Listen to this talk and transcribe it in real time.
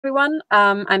Everyone.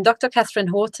 I'm Dr. Katherine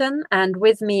Horton, and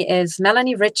with me is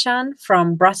Melanie Vritschan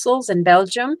from Brussels in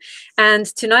Belgium. And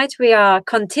tonight we are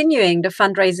continuing the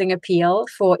fundraising appeal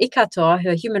for ICATOR,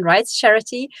 a human rights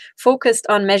charity focused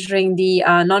on measuring the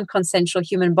non-consensual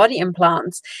human body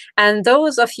implants. And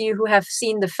those of you who have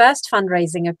seen the first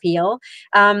fundraising appeal,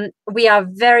 we are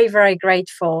very, very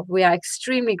grateful. We are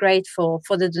extremely grateful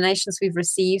for the donations we've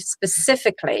received.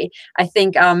 Specifically, I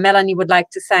think Melanie would like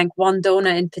to thank one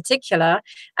donor in particular,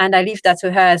 and I leave that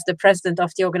to her as the president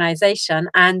of the organization.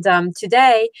 And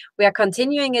today we are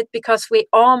continuing it because we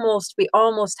almost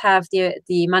have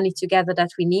the money together that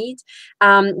we need.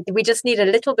 We just need a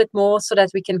little bit more so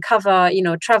that we can cover,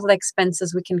 travel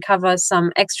expenses. We can cover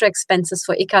some extra expenses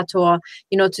for ICATOR,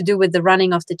 to do with the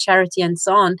running of the charity and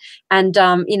so on. And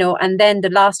and then the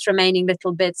last remaining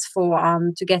little bits for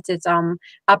to get it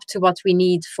up to what we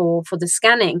need for the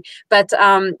scanning. But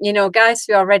guys,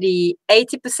 we're already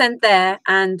 80% there.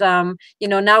 And,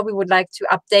 now we would like to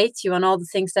update you on all the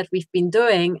things that we've been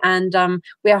doing. And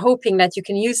we are hoping that you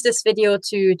can use this video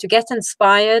to get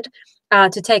inspired,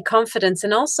 to take confidence,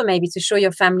 and also maybe to show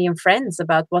your family and friends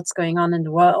about what's going on in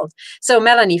the world. So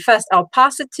Melanie, first, I'll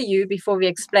pass it to you before we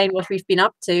explain what we've been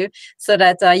up to so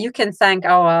that you can thank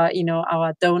our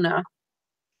donor.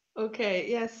 Okay,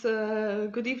 yes,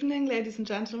 good evening, ladies and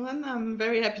gentlemen. I'm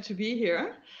very happy to be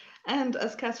here. And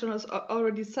as Katherine has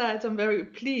already said, I'm very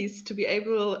pleased to be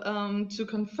able to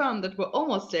confirm that we're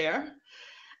almost there.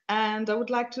 And I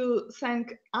would like to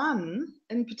thank Anne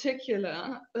in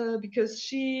particular, because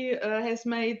she has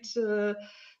made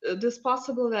this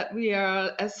possible, that we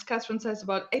are, as Katherine says,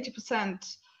 about 80%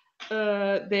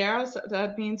 there. So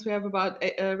that means we have about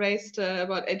raised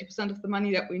about 80% of the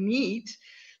money that we need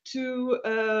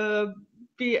to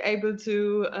be able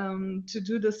to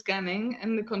do the scanning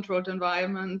in the controlled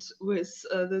environment with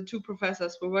the two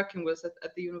professors we're working with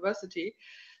at the university.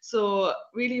 So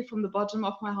really, from the bottom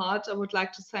of my heart, I would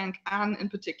like to thank Anne in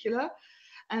particular,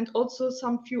 and also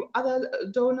some few other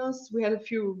donors. We had a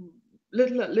few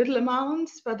little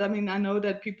amounts, but I mean, I know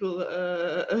that people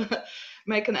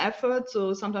make an effort.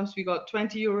 So sometimes we got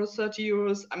 20 euros, 30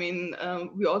 euros. I mean,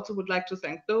 we also would like to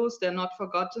thank those. They're not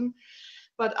forgotten.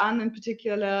 But Anne in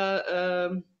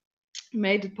particular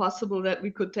made it possible that we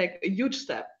could take a huge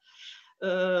step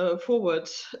forward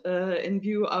in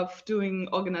view of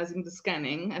organizing the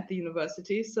scanning at the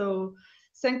university. So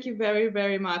thank you very,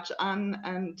 very much, Anne,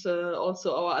 and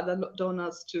also our other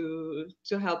donors to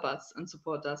help us and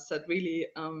support us. That really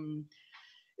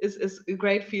is a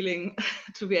great feeling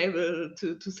to be able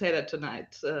to say that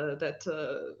tonight, that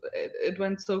it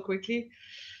went so quickly.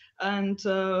 And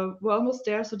we're almost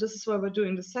there. So this is why we're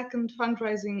doing the second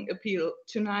fundraising appeal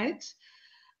tonight,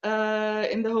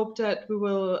 in the hope that we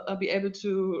will be able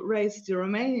to raise the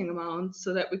remaining amount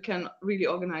so that we can really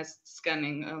organize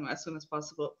scanning as soon as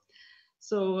possible.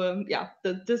 So yeah,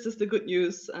 this is the good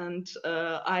news. And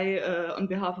I, on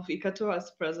behalf of ICATOR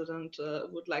as president,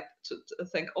 would like to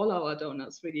thank all our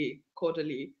donors really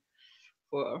cordially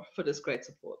for this great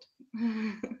support.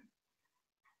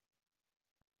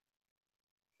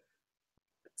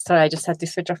 Sorry, I just had to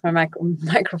switch off my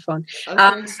microphone.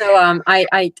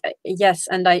 Okay. Yes,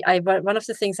 and one of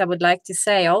the things I would like to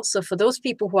say also for those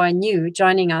people who are new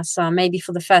joining us, maybe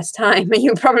for the first time,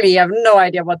 you probably have no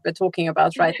idea what we're talking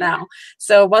about right now.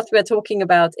 So what we're talking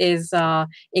about is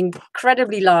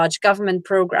incredibly large government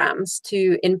programs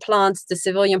to implant the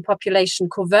civilian population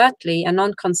covertly and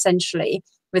non-consensually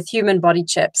with human body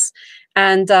chips.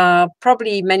 And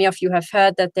probably many of you have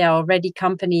heard that there are already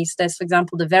companies. There's, for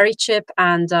example, the Very chip,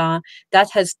 and that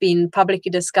has been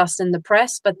publicly discussed in the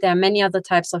press, but there are many other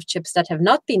types of chips that have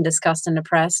not been discussed in the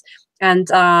press. And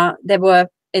there were,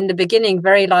 in the beginning,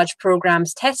 very large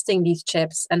programs testing these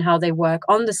chips and how they work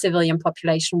on the civilian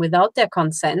population without their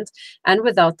consent and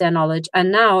without their knowledge.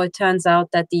 And now it turns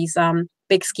out that these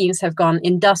big schemes have gone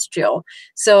industrial.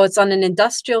 So it's on an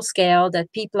industrial scale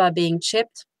that people are being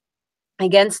chipped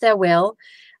against their will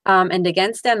and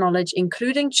against their knowledge,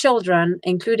 including children,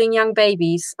 including young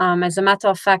babies. As a matter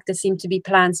of fact, there seem to be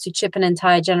plans to chip an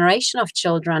entire generation of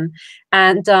children.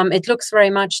 And it looks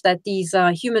very much that these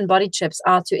human body chips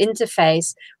are to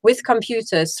interface with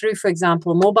computers through, for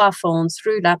example, mobile phones,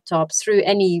 through laptops, through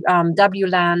any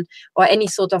WLAN or any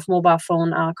sort of mobile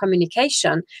phone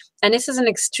communication. And this is an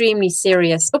extremely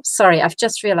serious, oops, sorry, I've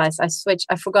just realized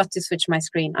I forgot to switch my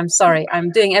screen. I'm sorry,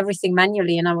 I'm doing everything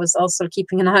manually, and I was also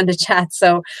keeping an eye on the chat.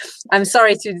 So I'm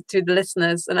sorry to the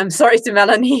listeners, and I'm sorry to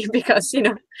Melanie, because,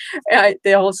 the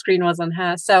whole screen was on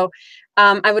her. So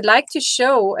I would like to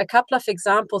show a couple of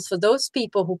examples for those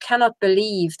people who cannot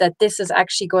believe that this is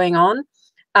actually going on.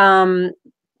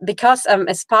 because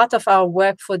as part of our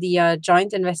work for the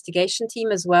joint investigation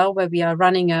team as well, where we are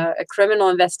running a criminal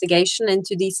investigation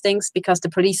into these things, because the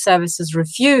police services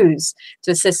refuse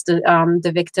to assist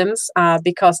the victims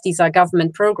because these are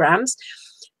government programs.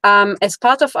 As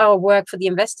part of our work for the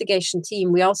investigation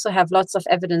team, we also have lots of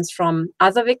evidence from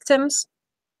other victims.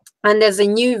 And there's a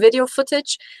new video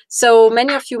footage. So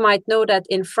many of you might know that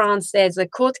in France, there's a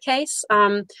court case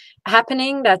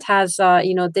happening that has,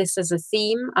 this as a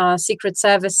theme, secret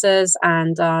services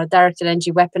and directed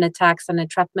energy weapon attacks and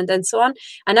entrapment and so on.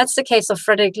 And that's the case of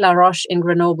Frédéric Laroche in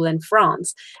Grenoble in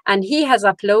France. And he has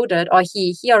uploaded, or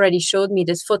he already showed me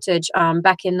this footage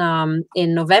back in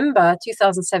November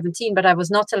 2017, but I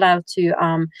was not allowed to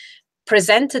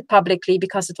presented publicly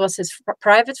because it was his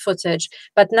private footage.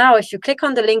 But now if you click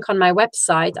on the link on my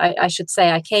website, I should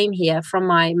say I came here from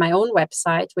my own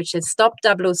website, which is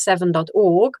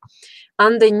stop007.org.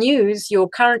 Under news, you'll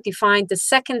currently find the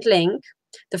second link.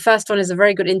 The first one is a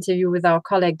very good interview with our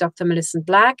colleague, Dr. Millicent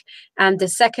Black. And the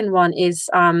second one is,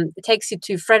 it takes you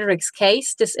to Frédéric's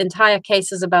case. This entire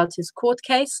case is about his court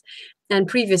case and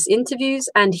previous interviews.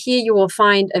 And here you will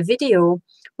find a video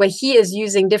where he is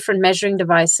using different measuring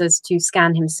devices to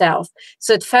scan himself.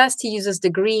 So at first he uses the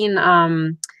green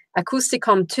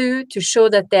Acousticom 2 to show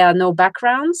that there are no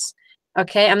backgrounds.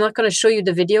 Okay, I'm not going to show you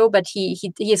the video, but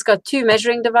he's got two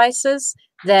measuring devices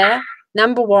there.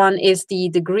 Number one is the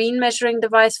green measuring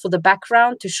device for the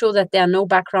background to show that there are no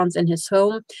backgrounds in his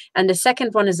home. And the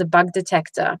second one is a bug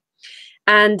detector.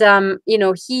 And,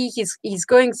 he's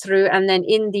going through, and then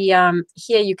in the,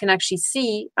 here you can actually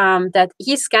see that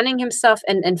he's scanning himself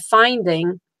and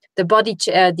finding the body,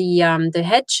 the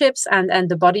head chips and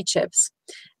the body chips.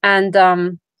 And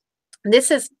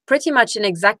this is pretty much in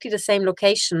exactly the same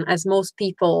location as most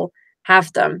people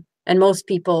have them and most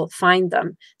people find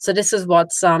them. So this is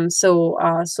what's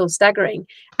so staggering.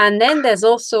 And then there's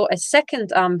also a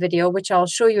second video, which I'll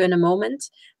show you in a moment,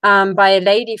 by a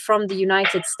lady from the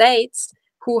United States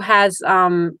who has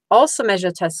also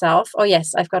measured herself. Oh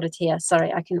yes, I've got it here.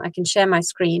 Sorry, I can share my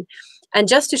screen. And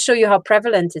just to show you how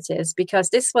prevalent it is,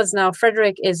 because this was now,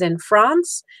 Frédéric is in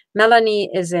France, Melanie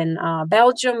is in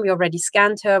Belgium. We already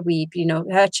scanned her.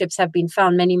 Her chips have been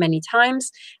found many, many times.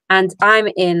 And I'm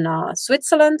in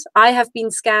Switzerland. I have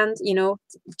been scanned,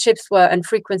 chips and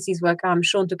frequencies were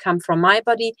shown to come from my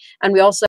body. And we also